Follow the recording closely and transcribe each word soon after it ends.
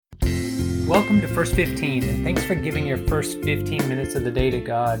Welcome to First 15, and thanks for giving your first 15 minutes of the day to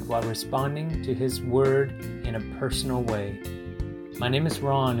God while responding to His Word in a personal way. My name is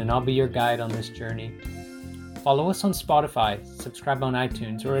Ron, and I'll be your guide on this journey. Follow us on Spotify, subscribe on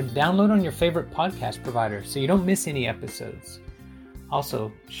iTunes, or download on your favorite podcast provider so you don't miss any episodes.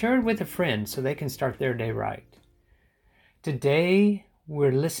 Also, share it with a friend so they can start their day right. Today,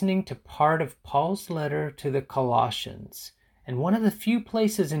 we're listening to part of Paul's letter to the Colossians, and one of the few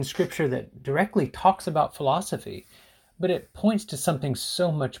places in Scripture that directly talks about philosophy, but it points to something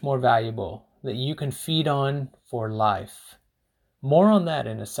so much more valuable that you can feed on for life. More on that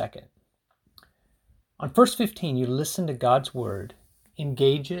in a second. On First 15, you listen to God's Word,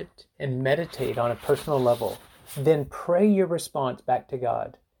 engage it, and meditate on a personal level. Then pray your response back to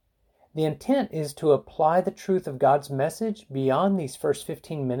God. The intent is to apply the truth of God's message beyond these first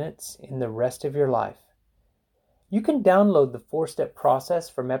 15 minutes in the rest of your life. You can download the 4-step process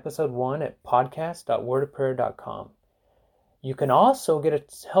from episode 1 at podcast.wordofprayer.com. You can also get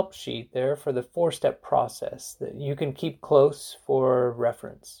a help sheet there for the 4-step process that you can keep close for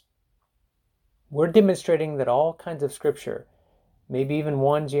reference. We're demonstrating that all kinds of Scripture, maybe even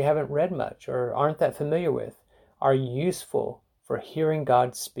ones you haven't read much or aren't that familiar with, are useful for hearing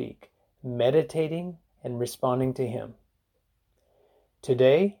God speak, meditating, and responding to Him.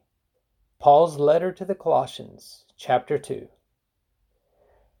 Today, Paul's letter to the Colossians, chapter 2.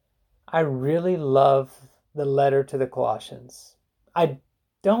 I really love the letter to the Colossians. I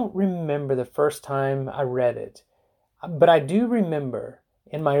don't remember the first time I read it, but I do remember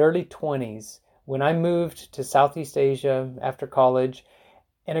in my early 20s when I moved to Southeast Asia after college,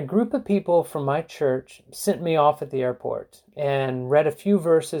 and a group of people from my church sent me off at the airport and read a few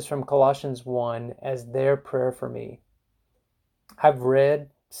verses from Colossians 1 as their prayer for me. I've read,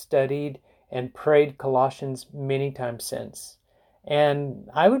 studied, and prayed Colossians many times since. And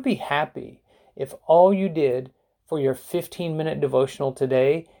I would be happy if all you did for your 15-minute devotional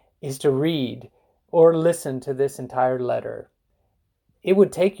today is to read or listen to this entire letter. It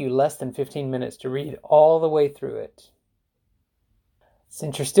would take you less than 15 minutes to read all the way through it.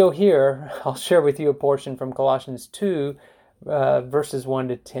 Since you're still here, I'll share with you a portion from Colossians 2, verses 1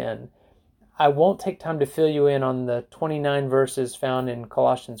 to 10. I won't take time to fill you in on the 29 verses found in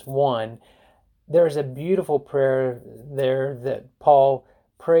Colossians 1. There's a beautiful prayer there that Paul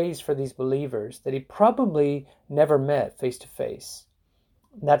prays for these believers that he probably never met face to face.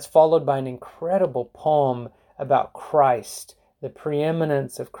 That's followed by an incredible poem about Christ, the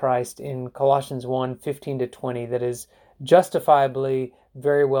preeminence of Christ in Colossians 1, 15 to 20, that is justifiably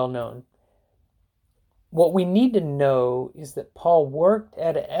very well known. What we need to know is that Paul worked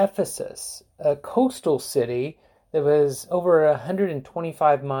at Ephesus, a coastal city that was over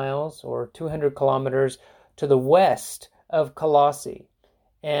 125 miles or 200 kilometers to the west of Colossae.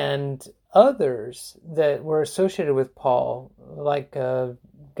 And others that were associated with Paul, like a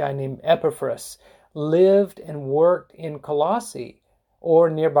guy named Epaphras, lived and worked in Colossae or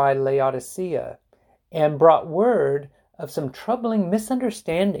nearby Laodicea and brought word of some troubling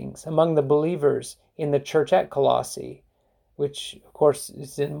misunderstandings among the believers in the church at Colossae, which of course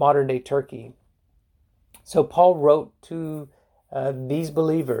is in modern-day Turkey. So Paul wrote to these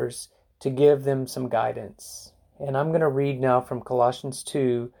believers to give them some guidance. And I'm going to read now from Colossians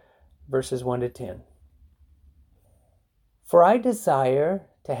 2, verses 1 to 10. For I desire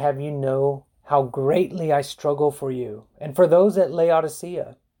to have you know how greatly I struggle for you, and for those at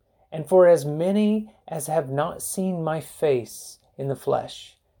Laodicea, and for as many as have not seen my face in the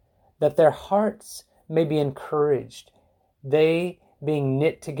flesh, that their hearts may be encouraged, they being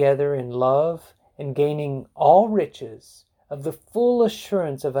knit together in love and gaining all riches of the full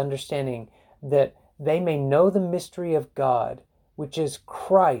assurance of understanding, that they may know the mystery of God, which is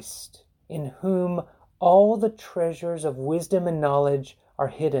Christ, in whom all the treasures of wisdom and knowledge are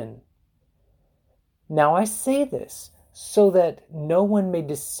hidden. Now I say this so that no one may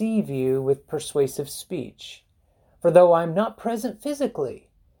deceive you with persuasive speech. For though I am not present physically,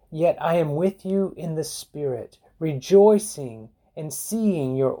 yet I am with you in the Spirit, rejoicing and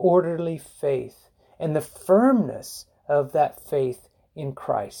seeing your orderly faith and the firmness of that faith in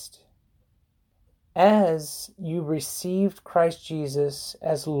Christ. As you received Christ Jesus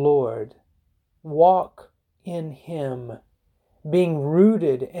as Lord, walk in Him, being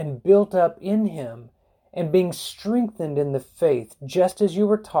rooted and built up in Him, and being strengthened in the faith, just as you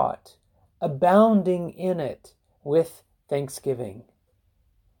were taught, abounding in it with thanksgiving.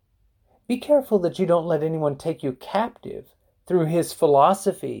 Be careful that you don't let anyone take you captive through his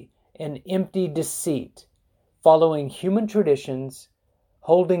philosophy and empty deceit, following human traditions,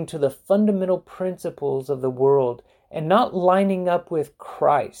 holding to the fundamental principles of the world, and not lining up with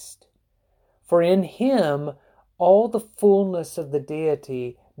Christ. For in him all the fullness of the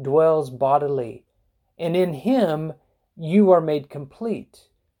deity dwells bodily, and in him you are made complete,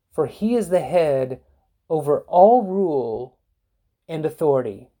 for he is the head over all rule and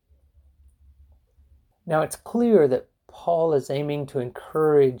authority. Now it's clear that Paul is aiming to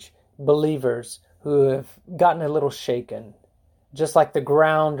encourage believers who have gotten a little shaken, just like the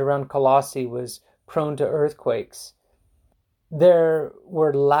ground around Colossae was prone to earthquakes. There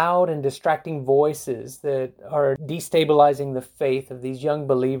were loud and distracting voices that are destabilizing the faith of these young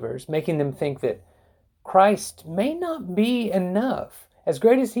believers, making them think that Christ may not be enough. As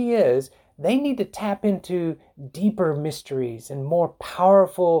great as he is, they need to tap into deeper mysteries and more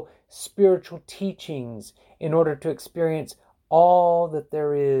powerful spiritual teachings in order to experience all that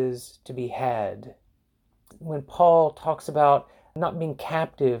there is to be had. When Paul talks about not being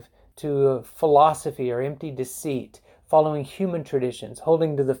captive to philosophy or empty deceit, following human traditions,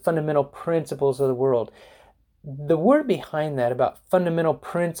 holding to the fundamental principles of the world. The word behind that, about fundamental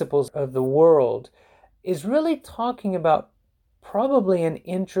principles of the world, is really talking about probably an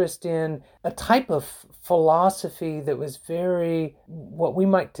interest in a type of philosophy that was very, what we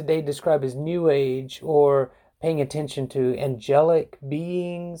might today describe as New Age, or paying attention to angelic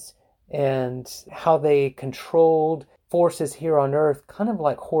beings and how they controlled forces here on earth, kind of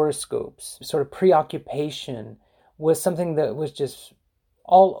like horoscopes, sort of preoccupation was something that was just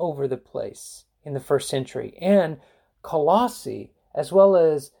all over the place in the first century. And Colossae, as well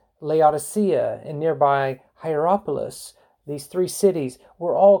as Laodicea and nearby Hierapolis, these three cities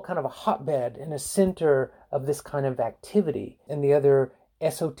were all kind of a hotbed and a center of this kind of activity and the other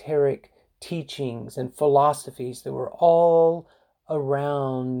esoteric teachings and philosophies that were all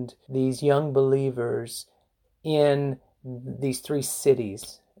around these young believers in these three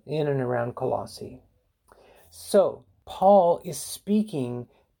cities in and around Colossae. So, Paul is speaking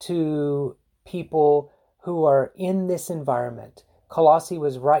to people who are in this environment. Colossae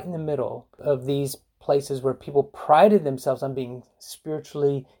was right in the middle of these places where people prided themselves on being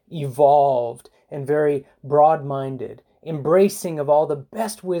spiritually evolved and very broad-minded, embracing of all the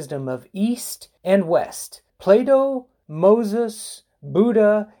best wisdom of East and West, Plato, Moses,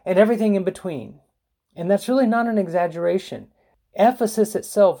 Buddha, and everything in between. And that's really not an exaggeration. Ephesus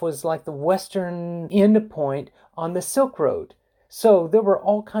itself was like the western endpoint on the Silk Road. So there were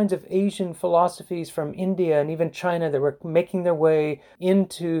all kinds of Asian philosophies from India and even China that were making their way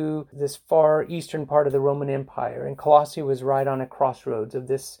into this far eastern part of the Roman Empire. And Colossae was right on a crossroads of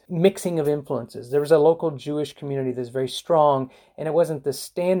this mixing of influences. There was a local Jewish community that's very strong, and it wasn't the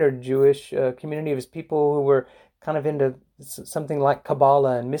standard Jewish community. It was people who were kind of into something like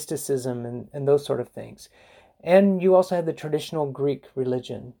Kabbalah and mysticism and those sort of things. And you also had the traditional Greek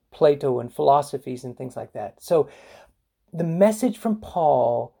religion, Plato and philosophies and things like that. So the message from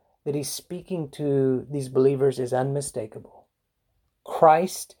Paul that he's speaking to these believers is unmistakable.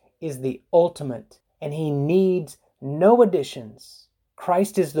 Christ is the ultimate, and he needs no additions.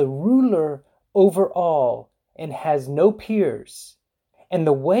 Christ is the ruler over all and has no peers. And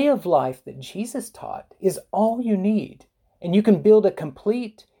the way of life that Jesus taught is all you need. And you can build a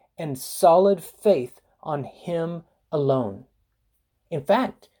complete and solid faith on him alone. In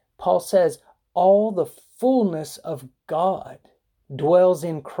fact, Paul says all the fullness of God dwells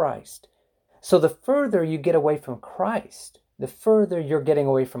in Christ. So the further you get away from Christ, the further you're getting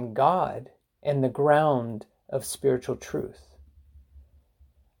away from God and the ground of spiritual truth.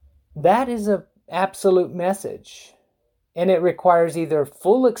 That is an absolute message, and it requires either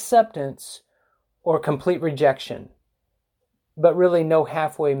full acceptance or complete rejection, but really no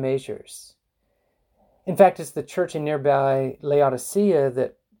halfway measures. In fact, it's the church in nearby Laodicea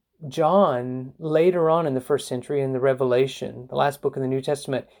that John, later on in the first century in the Revelation, the last book in the New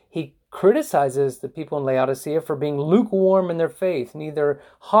Testament, he criticizes the people in Laodicea for being lukewarm in their faith, neither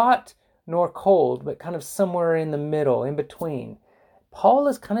hot nor cold, but kind of somewhere in the middle, in between. Paul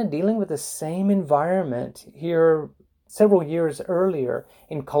is kind of dealing with the same environment here several years earlier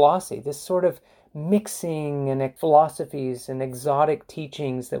in Colossae, this sort of mixing and philosophies and exotic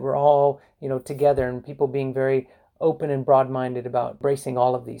teachings that were all, together, and people being very open and broad-minded about embracing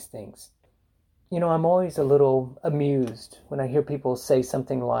all of these things. I'm always a little amused when I hear people say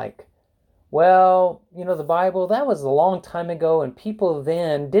something like, well, the Bible, that was a long time ago, and people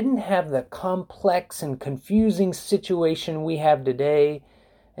then didn't have the complex and confusing situation we have today,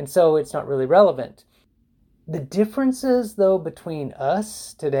 and so it's not really relevant. The differences, though, between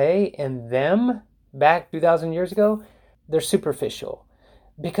us today and them back 2,000 years ago, they're superficial,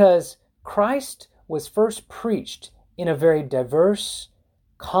 because Christ was first preached in a very diverse,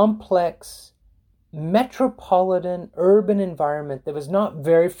 complex, metropolitan urban environment that was not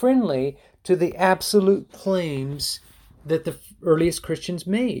very friendly to the absolute claims that the earliest Christians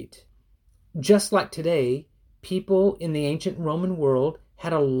made. Just like today, people in the ancient Roman world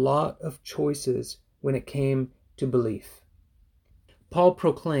had a lot of choices when it came to belief. Paul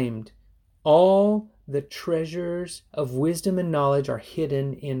proclaimed, all the treasures of wisdom and knowledge are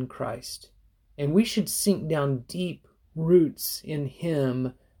hidden in Christ, and we should sink down deep roots in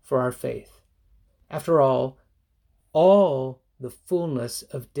Him for our faith. After all the fullness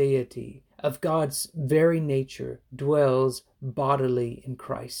of deity, of God's very nature, dwells bodily in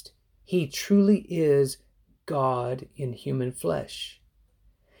Christ. He truly is God in human flesh.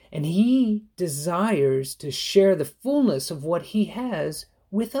 And He desires to share the fullness of what He has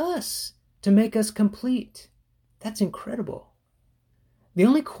with us to make us complete. That's incredible. The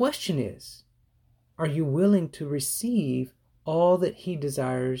only question is, are you willing to receive all that He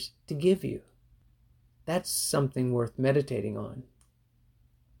desires to give you? That's something worth meditating on.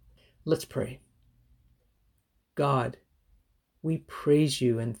 Let's pray. God, we praise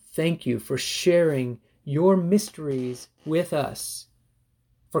You and thank You for sharing Your mysteries with us,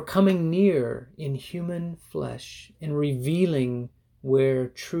 for coming near in human flesh and revealing where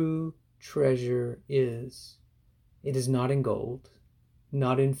true treasure is. It is not in gold,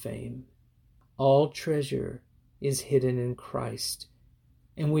 not in fame. All treasure is hidden in Christ,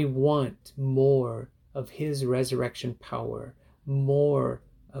 and we want more of His resurrection power, more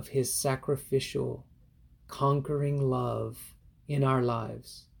of His sacrificial, conquering love in our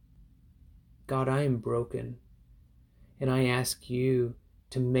lives. God, I am broken, and I ask You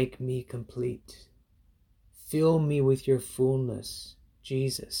to make me complete. Fill me with Your fullness,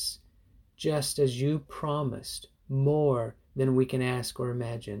 Jesus, just as You promised, more than we can ask or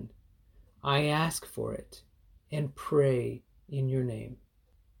imagine. I ask for it and pray in Your name.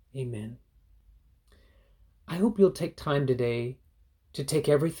 Amen. I hope you'll take time today to take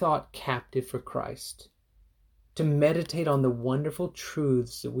every thought captive for Christ, to meditate on the wonderful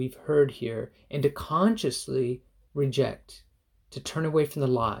truths that we've heard here, and to consciously reject, to turn away from the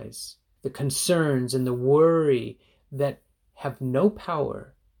lies, the concerns, and the worry that have no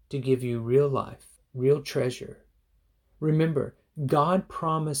power to give you real life, real treasure. Remember, God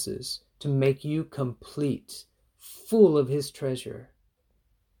promises to make you complete, full of His treasure.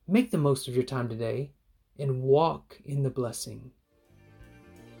 Make the most of your time today and walk in the blessing.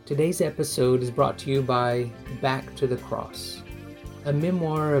 Today's episode is brought to you by Back to the Cross, a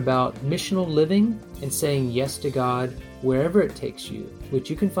memoir about missional living and saying yes to God wherever it takes you, which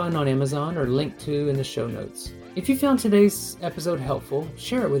you can find on Amazon or link to in the show notes. If you found today's episode helpful,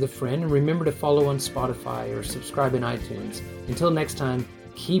 share it with a friend and remember to follow on Spotify or subscribe in iTunes. Until next time,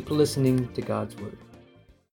 keep listening to God's Word.